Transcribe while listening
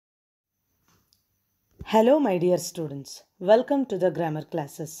Hello my dear students, welcome to the grammar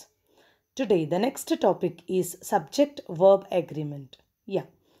classes. Today the next topic is subject-verb agreement.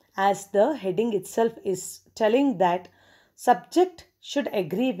 As the heading itself is telling that subject should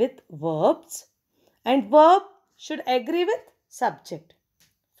agree with verbs and verb should agree with subject.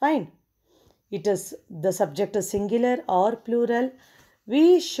 Fine. It is the subject is singular or plural.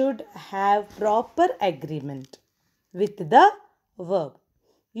 We should have proper agreement with the verb.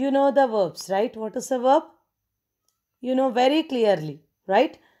 You know the verbs, right? What is a verb? You know very clearly,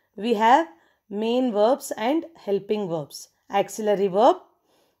 right? We have main verbs and helping verbs. Auxiliary verb,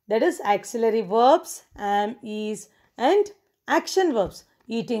 that is auxiliary verbs, am, is, and action verbs,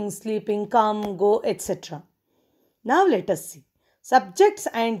 eating, sleeping, come, go, etc. Now let us see. Subjects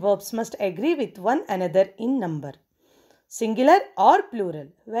and verbs must agree with one another in number. Singular or plural,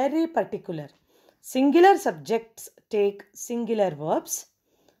 very particular. Singular subjects take singular verbs.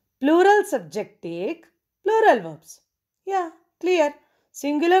 Plural subject take plural verbs. Yeah, clear.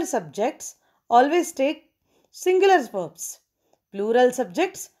 Singular subjects always take singular verbs. Plural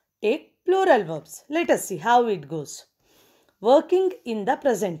subjects take plural verbs. Let us see how it goes. Working in the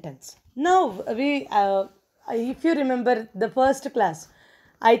present tense. Now, if you remember the first class,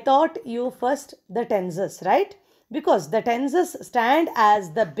 I taught you first the tenses, right? Because the tenses stand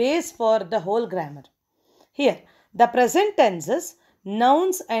as the base for the whole grammar. Here, the present tenses,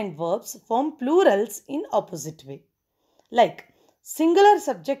 nouns and verbs form plurals in opposite way. Like, singular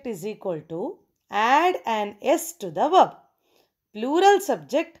subject is equal to add an S to the verb. Plural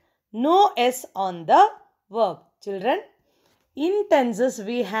subject, no S on the verb. Children, in tenses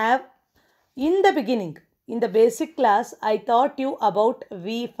we have, in the beginning, in the basic class, I taught you about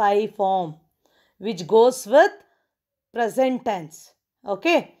V5 form, which goes with present tense.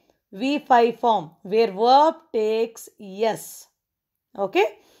 Okay, V5 form, where verb takes yes.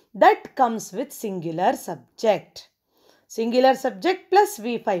 Okay, that comes with singular subject. Singular subject plus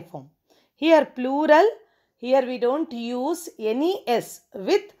V5 form. Here plural, here we don't use any S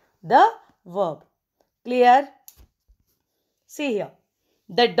with the verb. Clear? See here.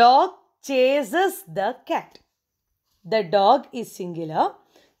 The dog chases the cat. The dog is singular.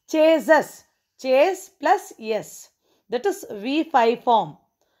 Chases. Chase plus yes. That is V5 form.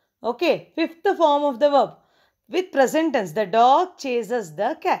 Okay. Fifth form of the verb. With present tense. The dog chases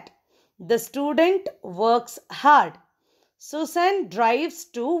the cat. The student works hard. Susan drives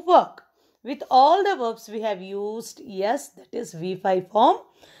to work. With all the verbs we have used yes, that is V5 form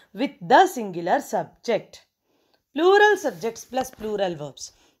with the singular subject. Plural subjects plus plural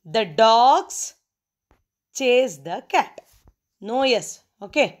verbs. The dogs chase the cat. No yes.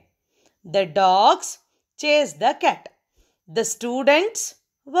 Okay. The dogs chase the cat. The students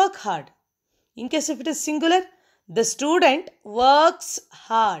work hard. In case if it is singular, the student works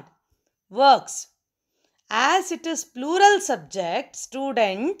hard. Works. As it is plural subject,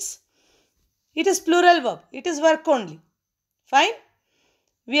 students, it is plural verb. It is work only. Fine.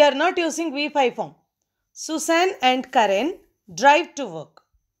 We are not using V5 form. Susan and Karen drive to work.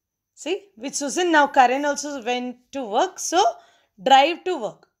 See, with Susan now Karen also went to work. So, drive to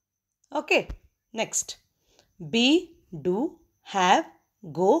work. Okay. Next. Be, do, have,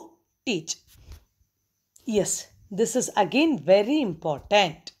 go, teach. Yes, this is again very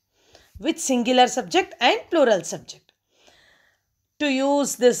important. With singular subject and plural subject. To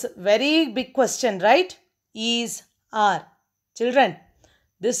use this very big question, right? Is, are. Children,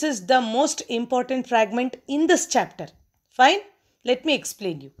 this is the most important fragment in this chapter. Fine? Let me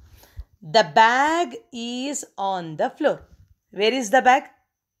explain you. The bag is on the floor. Where is the bag?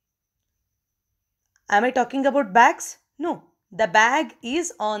 Am I talking about bags? No. The bag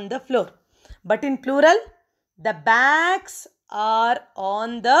is on the floor. But in plural, the bags are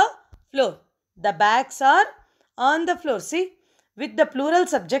on the floor. The bags are on the floor. See, with the plural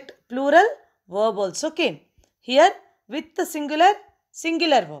subject, plural verb also came. Here, with the singular,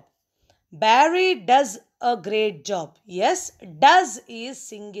 singular verb. Barry does a great job. Yes, does is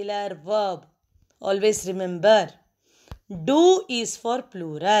singular verb. Always remember. Do is for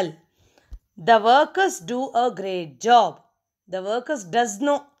plural. The workers do a great job. The workers does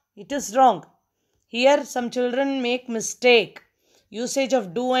no. It is wrong. Here some children make mistake. Usage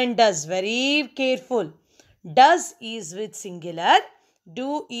of do and does. Very careful. Does is with singular.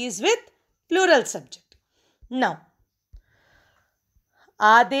 Do is with plural subject. Now,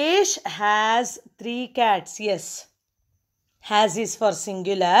 Adesh has 3 cats. Yes. Has is for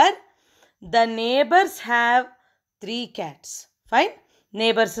singular. The neighbors have 3 cats. Fine.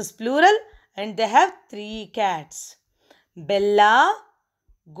 Neighbors is plural and they have 3 cats. Bella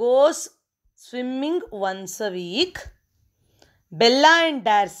goes swimming once a week. Bella and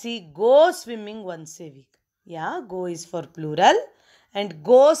Darcy go swimming once a week. Yeah, go is for plural and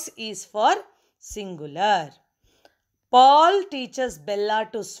goes is for singular. Paul teaches Bella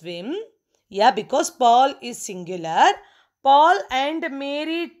to swim. Yeah, because Paul is singular. Paul and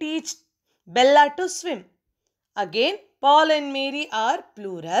Mary teach Bella to swim. Again, Paul and Mary are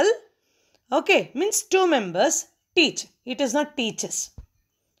plural. Okay, means two members teach. It is not teaches.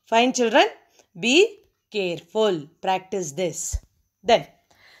 Fine, children. Be careful. Practice this. Then,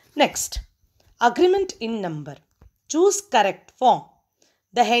 next, agreement in number. Choose correct form.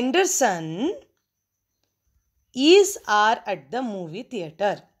 The Henderson are at the movie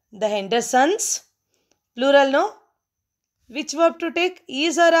theater. The Hendersons, plural no? Which verb to take?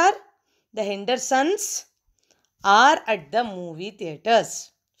 Is or are? The Hendersons are at the movie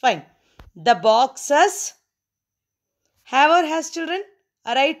theaters. Fine. The boxes have or has, children?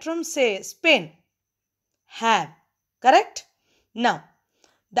 Arrived from say Spain. Have. Correct? Now,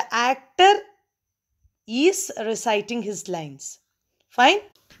 the actor is reciting his lines. Fine.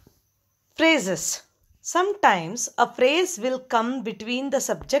 Phrases. Sometimes a phrase will come between the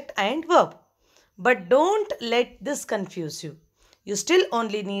subject and verb. But don't let this confuse you. You still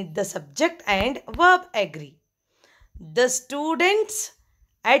only need the subject and verb agree. The students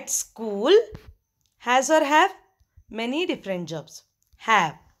at school has or have many different jobs.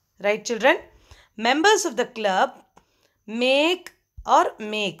 Have. Right, children? Members of the club make or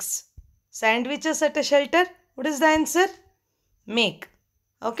makes sandwiches at a shelter. What is the answer? Make.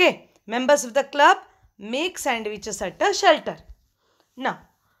 Okay. Members of the club make sandwiches at a shelter. Now,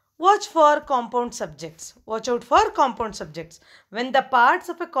 watch for compound subjects. Watch out for compound subjects. When the parts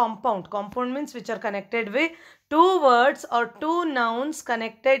of a compound means which are connected with two words or two nouns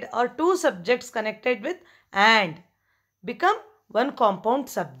connected or two subjects connected with and become one compound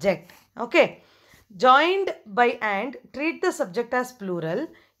subject. Okay. Joined by and, treat the subject as plural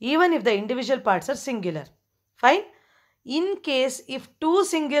even if the individual parts are singular. Fine. In case if two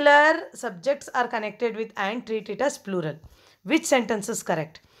singular subjects are connected with and, treat it as plural. Which sentence is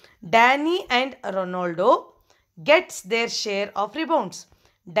correct? Danny and Ronaldo gets their share of rebounds.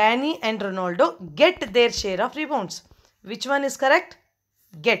 Danny and Ronaldo get their share of rebounds. Which one is correct?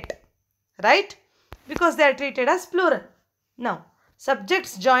 Get. Right? Because they are treated as plural. Now,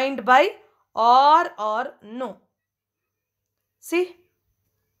 subjects joined by or no. See?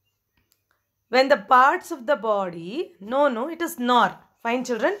 When the parts of the body, no, it is nor. Fine,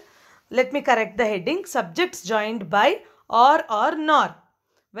 children. Let me correct the heading. Subjects joined by or nor.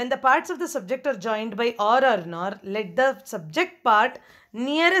 When the parts of the subject are joined by or nor, let the subject part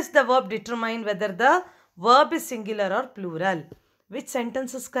nearest the verb determine whether the verb is singular or plural. Which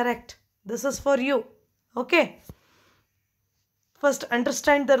sentence is correct? This is for you. Okay. First,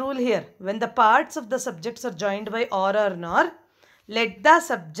 understand the rule here. When the parts of the subjects are joined by or nor, let the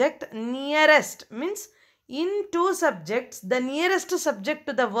subject nearest, means in two subjects, the nearest subject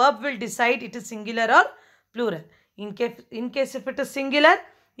to the verb will decide it is singular or plural. In case if it is singular,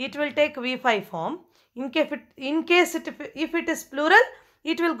 it will take V5 form. If it is plural,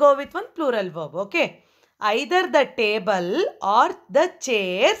 it will go with one plural verb. Okay. Either the table or the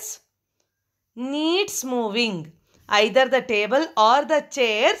chairs needs moving. Either the table or the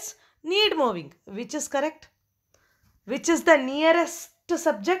chairs need moving. Which is correct? Which is the nearest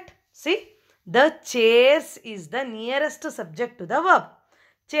subject? See, the chairs is the nearest subject to the verb.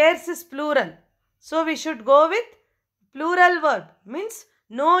 Chairs is plural. So, we should go with plural verb. Means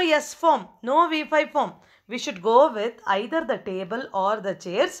no S form, no V5 form. We should go with either the table or the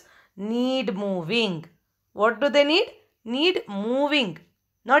chairs need moving. What do they need? Need moving,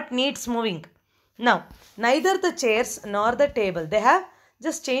 not needs moving. Now, neither the chairs nor the table, they have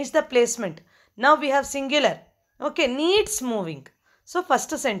just changed the placement. Now, we have singular. Okay, needs moving. So, first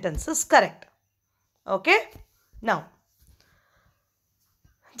sentence is correct. Okay. Now,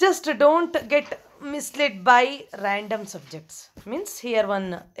 just don't get misled by random subjects. Means here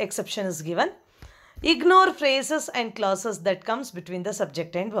one exception is given. Ignore phrases and clauses that comes between the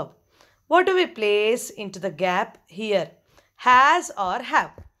subject and verb. What do we place into the gap here? Has or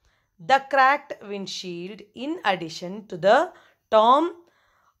have. The cracked windshield in addition to the torn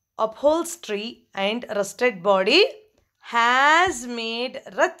upholstery and rusted body has made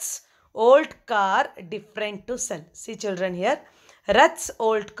Ruth's old car different to sell. See children here, Ruth's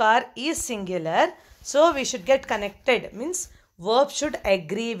old car is singular. So we should get connected. Means verb should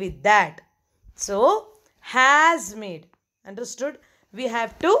agree with that. So has made. Understood? We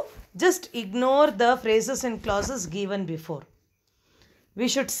have to just ignore the phrases and clauses given before. We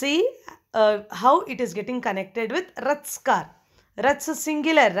should see how it is getting connected with Ruth's car. Ruth's is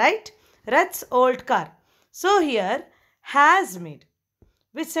singular, right? Ruth's old car. So here Has made.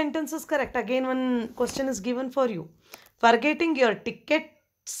 Which sentence is correct? Again, one question is given for you. Forgetting your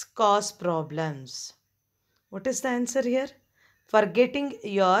tickets cause problems. What is the answer here? Forgetting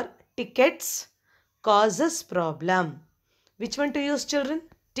your tickets causes problem. Which one to use, children?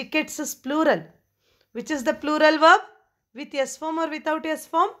 Tickets is plural. Which is the plural verb? With S form or without S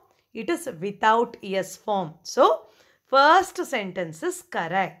form? It is without S form. So, first sentence is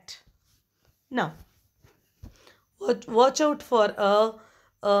correct. Now, watch out for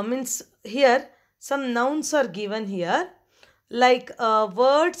means here some nouns are given here, like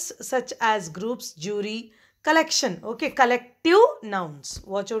words such as groups, jury, collection. Okay, collective nouns.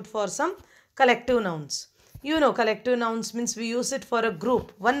 Watch out for some collective nouns. You know, collective nouns means we use it for a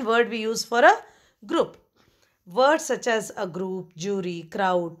group. One word we use for a group. Words such as a group, jury,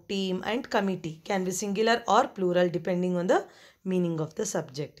 crowd, team and committee can be singular or plural depending on the meaning of the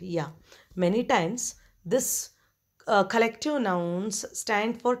subject. Yeah, many times this collective nouns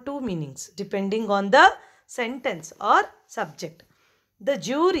stand for two meanings depending on the sentence or subject. The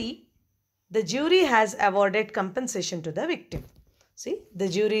jury has awarded compensation to the victim. See, the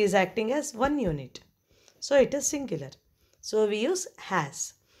jury is acting as one unit. So it is singular. So we use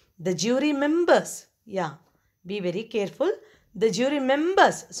has. The jury members. Yeah, be very careful. The jury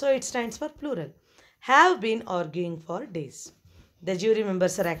members. So it stands for plural. Have been arguing for days. The jury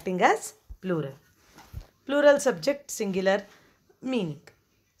members are acting as plural. Plural subject, singular meaning.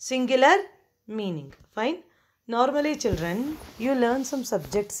 Singular meaning. Fine. Normally, children, you learn some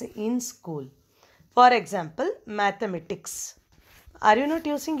subjects in school. For example, mathematics. Are you not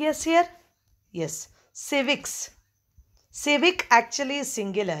using yes here? Yes. Civics. Civic actually is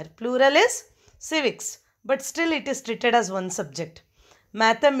singular. Plural is civics. But still it is treated as one subject.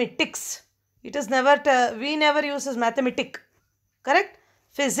 Mathematics. It is never, we never use as mathematic. Correct?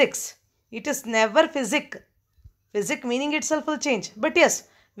 Physics. It is never physic. Physic meaning itself will change. But yes,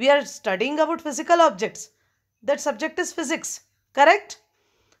 we are studying about physical objects. That subject is physics. Correct?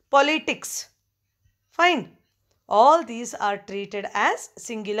 Politics. Fine. All these are treated as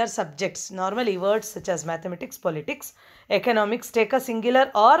singular subjects. Normally words such as mathematics, politics, economics take a singular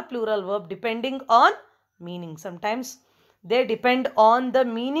or plural verb depending on meaning. Sometimes they depend on the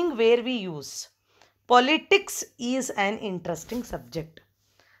meaning where we use. Politics is an interesting subject.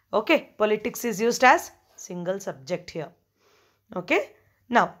 Okay, politics is used as single subject here. Okay,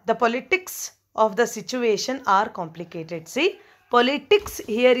 now the politics of the situation are complicated. See, politics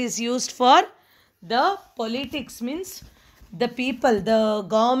here is used for the politics means the people, the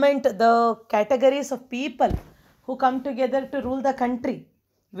government, the categories of people who come together to rule the country,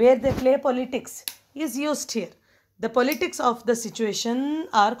 where they play politics is used here. The politics of the situation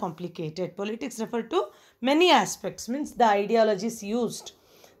are complicated. Politics refer to many aspects, means the ideologies used.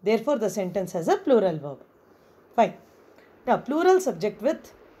 Therefore, the sentence has a plural verb. Fine. Now, plural subject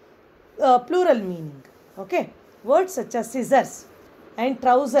with plural meaning. Okay. Words such as scissors and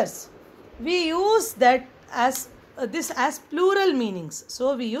trousers. We use that as this as plural meanings.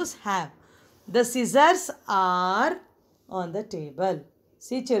 So, we use have. The scissors are on the table.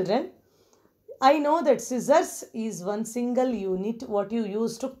 See, children. I know that scissors is one single unit what you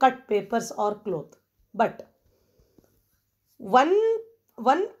use to cut papers or cloth. But one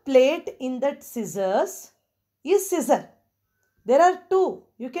plate in that scissors is scissor. There are two.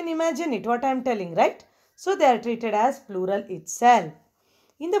 You can imagine it what I am telling, right? So they are treated as plural itself.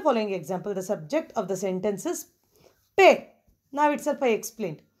 In the following example, the subject of the sentence is pair. Now itself I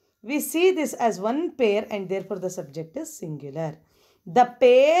explained. We see this as one pair and therefore the subject is singular. The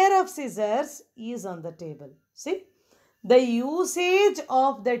pair of scissors is on the table. See, the usage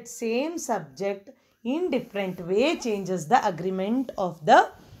of that same subject in different way changes the agreement of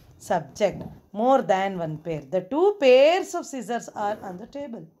the subject. More than one pair. The two pairs of scissors are on the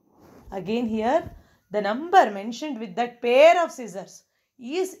table. Again here, the number mentioned with that pair of scissors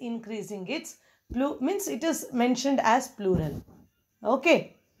is increasing. Its means it is mentioned as plural.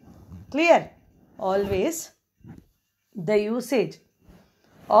 Okay, clear? Always the usage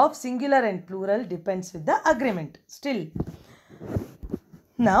of singular and plural depends with the agreement. Still,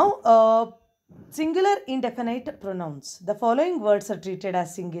 now singular indefinite pronouns. The following words are treated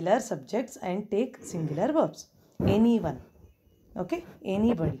as singular subjects and take singular verbs. Anyone, okay,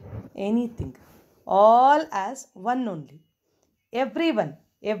 anybody, anything, all as one only. Everyone,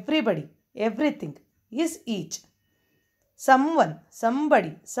 everybody, everything is each. Someone,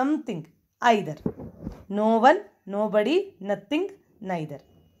 somebody, something, either. No one, nobody, nothing, neither.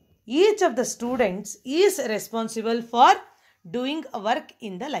 Each of the students is responsible for doing work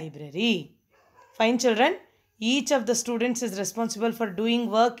in the library. Fine, children. Each of the students is responsible for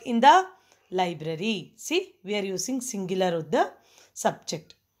doing work in the library. See, we are using singular with the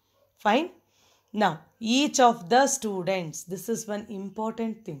subject. Fine. Now, each of the students, this is one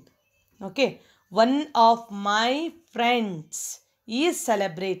important thing. Okay. One of my friends is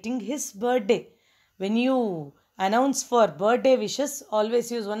celebrating his birthday. When you announce for birthday wishes,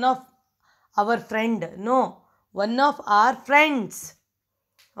 always use one of our friend. No, one of our friends.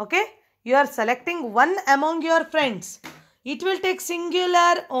 Okay. You are selecting one among your friends. It will take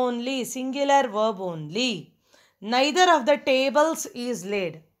singular only, singular verb only. Neither of the tables is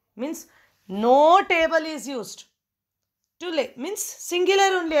laid. Means no table is used. To lay means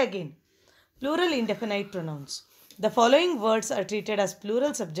singular only again. Plural indefinite pronouns. The following words are treated as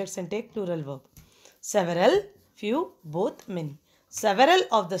plural subjects and take plural verb. Several, few, both, many. Several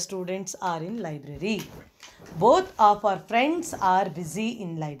of the students are in library. Both of our friends are busy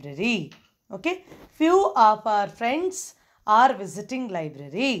in library. Okay. Few of our friends are visiting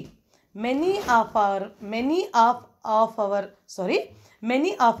library. Many of our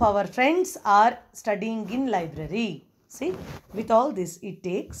friends are studying in library. See, with all this it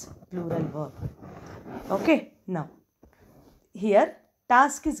takes plural verb. Okay. Now, here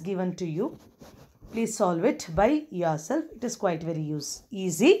task is given to you. Please solve it by yourself. It is quite very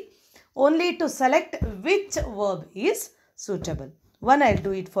easy. Only to select which verb is suitable. One, I'll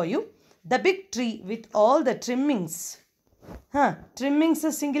do it for you. The big tree with all the trimmings. Trimmings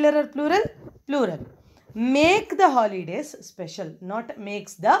is singular or plural? Plural. Make the holidays special. Not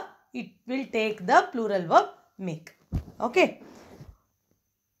makes the. It will take the plural verb make. Okay.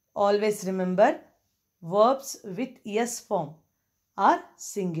 Always remember, verbs with yes form are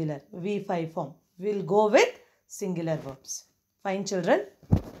singular. V5 form. We'll go with singular verbs. Fine, children.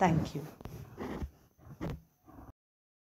 Thank you.